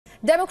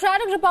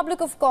Democratic Republic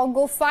of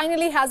Congo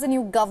finally has a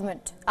new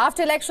government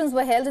after elections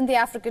were held in the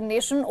African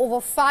nation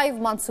over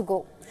 5 months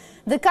ago.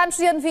 The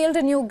country unveiled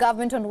a new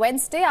government on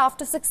Wednesday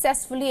after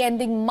successfully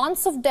ending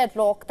months of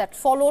deadlock that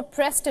followed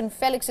President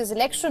Felix's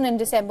election in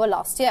December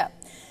last year.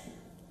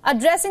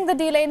 Addressing the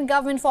delay in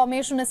government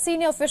formation, a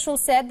senior official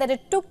said that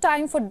it took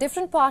time for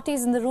different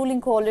parties in the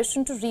ruling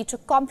coalition to reach a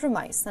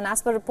compromise. And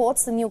as per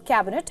reports, the new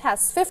cabinet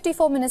has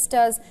 54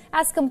 ministers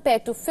as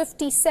compared to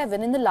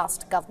 57 in the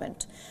last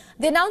government.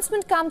 The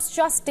announcement comes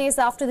just days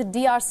after the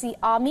DRC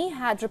army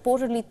had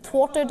reportedly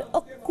thwarted a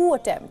coup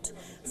attempt.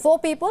 4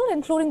 people,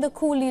 including the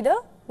coup leader,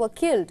 were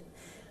killed.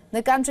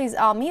 The country's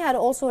army had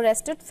also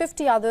arrested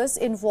 50 others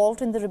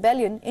involved in the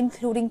rebellion,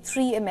 including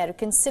 3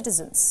 American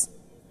citizens.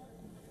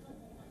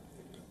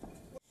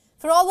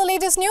 For all the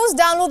latest news,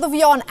 download the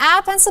WION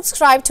app and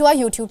subscribe to our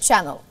YouTube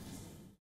channel.